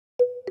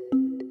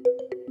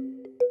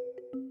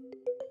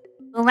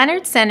The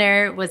Leonhard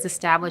Center was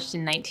established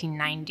in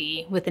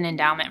 1990 with an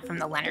endowment from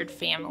the Leonhard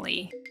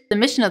family. The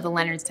mission of the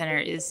Leonhard Center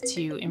is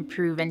to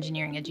improve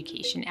engineering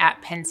education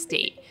at Penn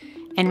State.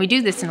 And we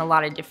do this in a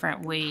lot of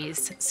different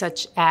ways,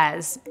 such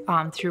as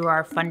through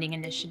our funding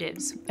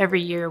initiatives. Every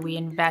year we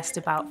invest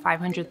about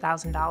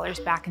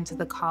 $500,000 back into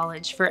the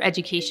college for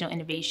educational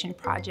innovation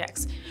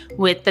projects,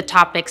 with the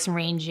topics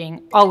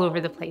ranging all over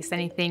the place,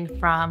 anything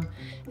from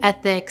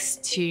ethics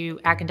to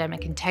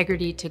academic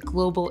integrity to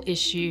global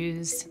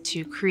issues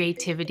to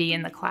creativity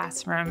in the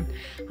classroom,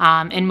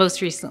 and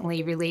most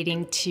recently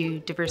relating to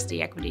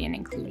diversity, equity, and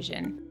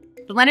inclusion.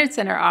 The Leonhard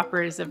Center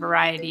offers a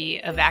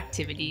variety of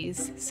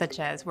activities, such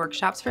as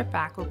workshops for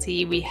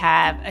faculty. We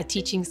have a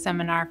teaching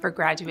seminar for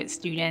graduate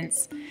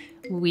students.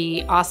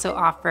 We also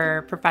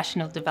offer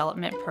professional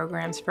development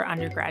programs for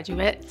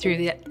undergraduate through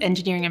the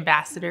engineering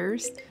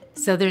ambassadors.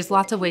 So there's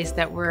lots of ways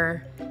that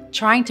we're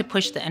trying to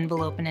push the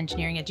envelope in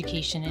engineering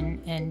education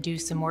and do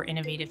some more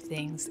innovative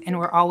things. And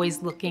we're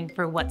always looking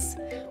for what's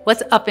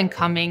up and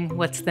coming,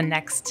 what's the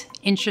next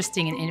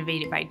interesting and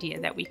innovative idea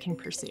that we can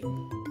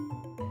pursue.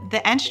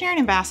 The Engineering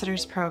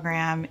Ambassadors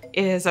Program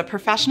is a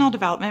professional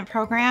development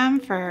program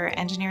for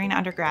engineering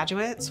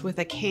undergraduates with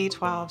a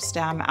K-12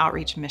 STEM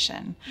outreach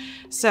mission.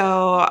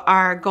 So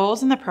our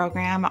goals in the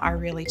program are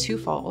really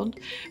twofold.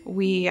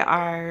 We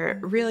are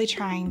really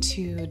trying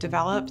to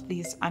develop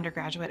these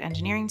undergraduate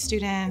engineering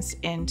students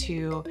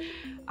into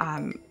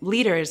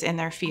leaders in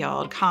their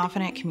field,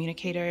 confident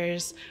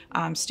communicators,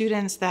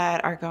 students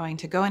that are going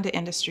to go into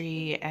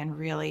industry and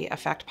really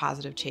affect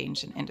positive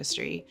change in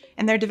industry.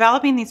 And they're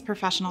developing these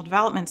professional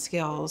development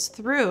skills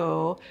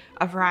through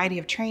a variety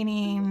of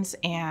trainings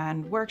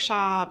and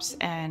workshops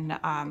and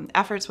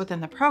efforts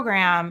within the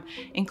program,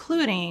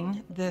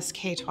 including this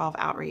K-12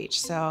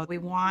 outreach. So we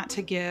want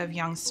to give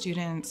young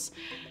students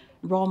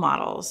role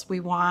models.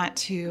 We want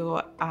to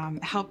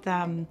help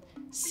them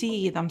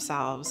see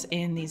themselves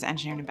in these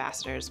engineering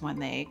ambassadors when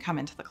they come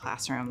into the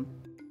classroom.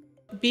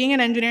 Being an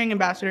engineering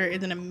ambassador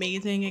is an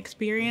amazing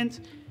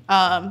experience.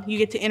 You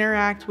get to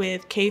interact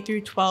with K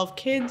through 12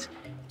 kids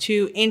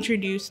to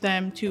introduce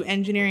them to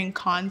engineering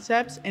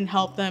concepts and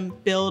help them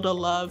build a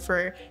love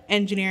for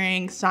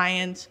engineering,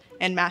 science,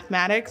 and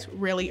mathematics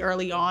really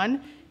early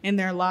on in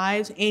their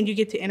lives. And you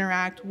get to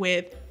interact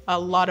with a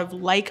lot of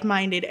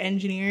like-minded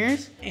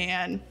engineers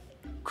and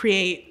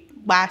create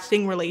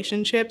lasting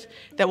relationships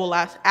that will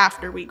last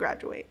after we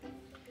graduate.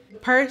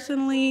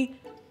 Personally,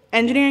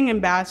 Engineering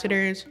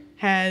Ambassadors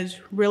has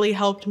really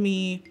helped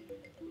me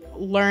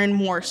learn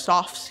more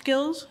soft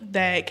skills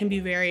that can be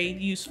very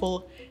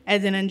useful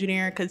as an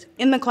engineer, because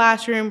in the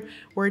classroom,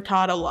 we're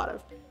taught a lot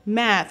of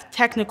math,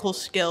 technical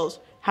skills,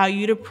 how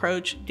you'd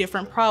approach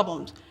different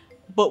problems.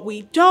 But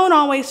we don't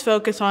always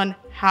focus on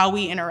how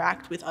we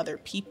interact with other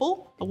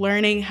people.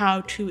 Learning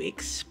how to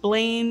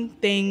explain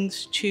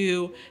things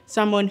to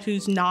someone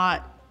who's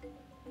not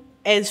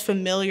as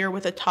familiar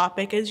with a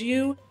topic as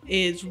you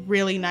is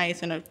really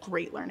nice and a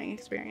great learning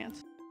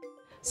experience.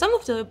 Some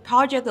of the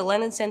projects the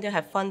Leonhard Center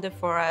have funded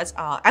for us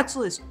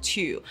actually is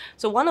two.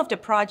 So one of the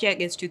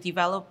projects is to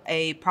develop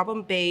a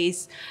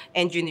problem-based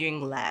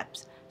engineering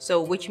labs. So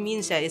which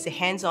means that it's a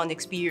hands-on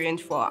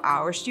experience for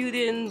our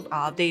students.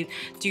 It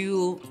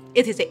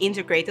is an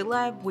integrated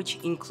lab which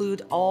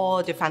includes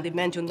all the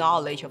fundamental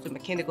knowledge of the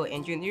mechanical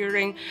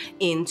engineering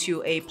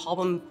into a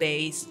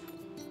problem-based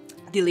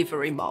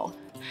delivery mode.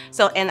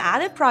 So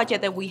another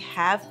project that we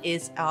have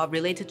is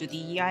related to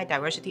DEI,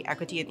 diversity,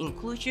 equity, and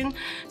inclusion.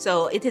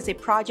 So it is a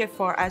project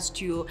for us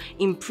to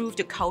improve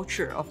the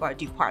culture of our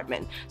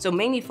department. So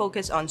mainly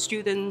focus on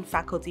students,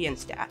 faculty, and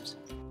staff.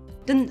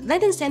 The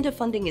Leonhard Center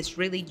funding is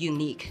really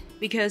unique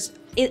because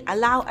it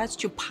allows us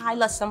to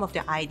pilot some of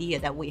the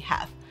ideas that we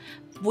have,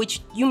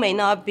 which you may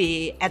not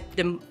be at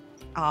the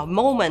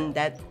moment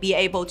that be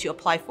able to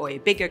apply for a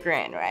bigger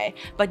grant, right?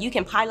 But you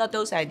can pilot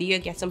those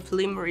ideas, get some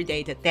preliminary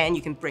data, then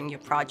you can bring your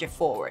project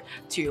forward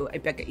to a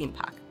bigger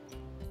impact.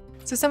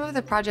 So some of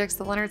the projects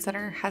the Leonhard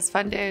Center has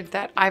funded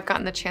that I've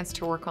gotten the chance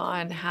to work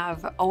on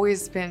have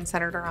always been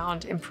centered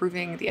around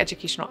improving the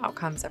educational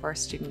outcomes of our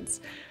students.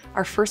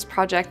 Our first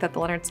project that the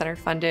Leonhard Center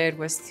funded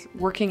was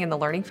working in the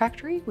Learning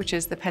Factory, which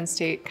is the Penn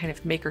State kind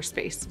of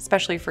makerspace,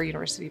 especially for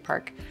University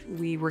Park.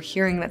 We were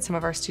hearing that some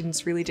of our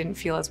students really didn't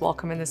feel as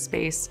welcome in this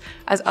space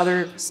as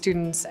other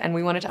students, and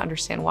we wanted to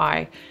understand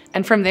why.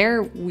 And from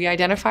there, we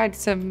identified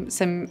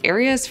some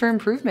areas for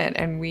improvement,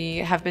 and we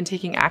have been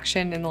taking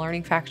action in the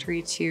Learning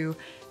Factory to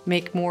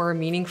make more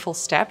meaningful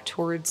step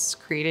towards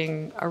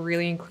creating a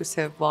really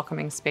inclusive,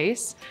 welcoming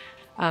space.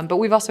 But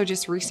we've also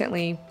just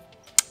recently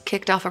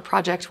kicked off a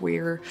project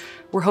where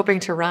we're hoping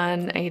to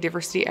run a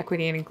diversity,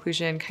 equity, and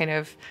inclusion kind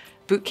of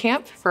boot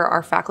camp for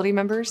our faculty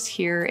members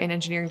here in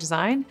engineering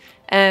design,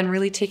 and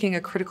really taking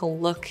a critical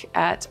look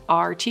at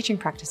our teaching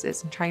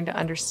practices and trying to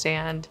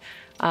understand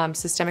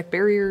systemic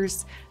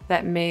barriers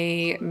that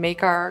may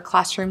make our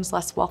classrooms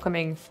less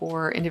welcoming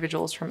for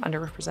individuals from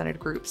underrepresented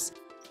groups.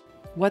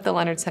 What the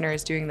Leonhard Center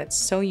is doing that's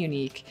so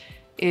unique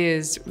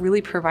is really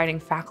providing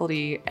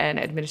faculty and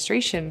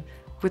administration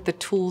with the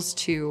tools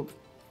to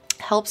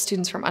help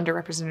students from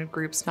underrepresented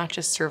groups not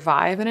just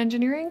survive in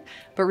engineering,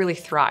 but really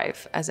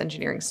thrive as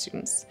engineering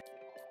students.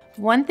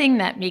 One thing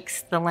that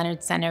makes the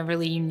Leonhard Center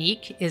really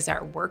unique is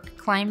our work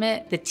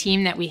climate. The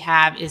team that we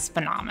have is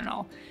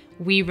phenomenal.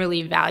 We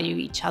really value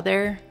each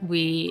other,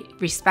 we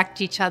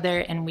respect each other,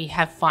 and we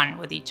have fun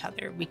with each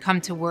other. We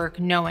come to work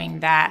knowing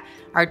that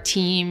our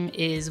team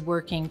is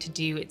working to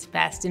do its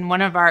best. And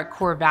one of our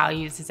core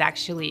values is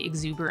actually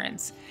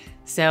exuberance.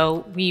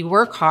 So we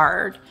work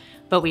hard,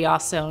 but we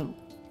also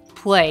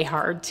play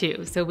hard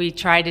too. So we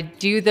try to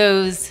do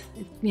those,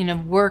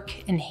 work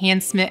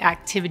enhancement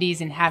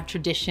activities and have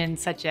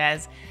traditions such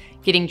as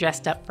getting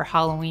dressed up for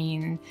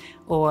Halloween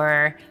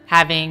or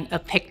having a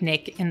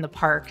picnic in the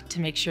park to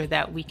make sure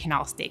that we can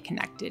all stay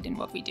connected in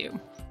what we do.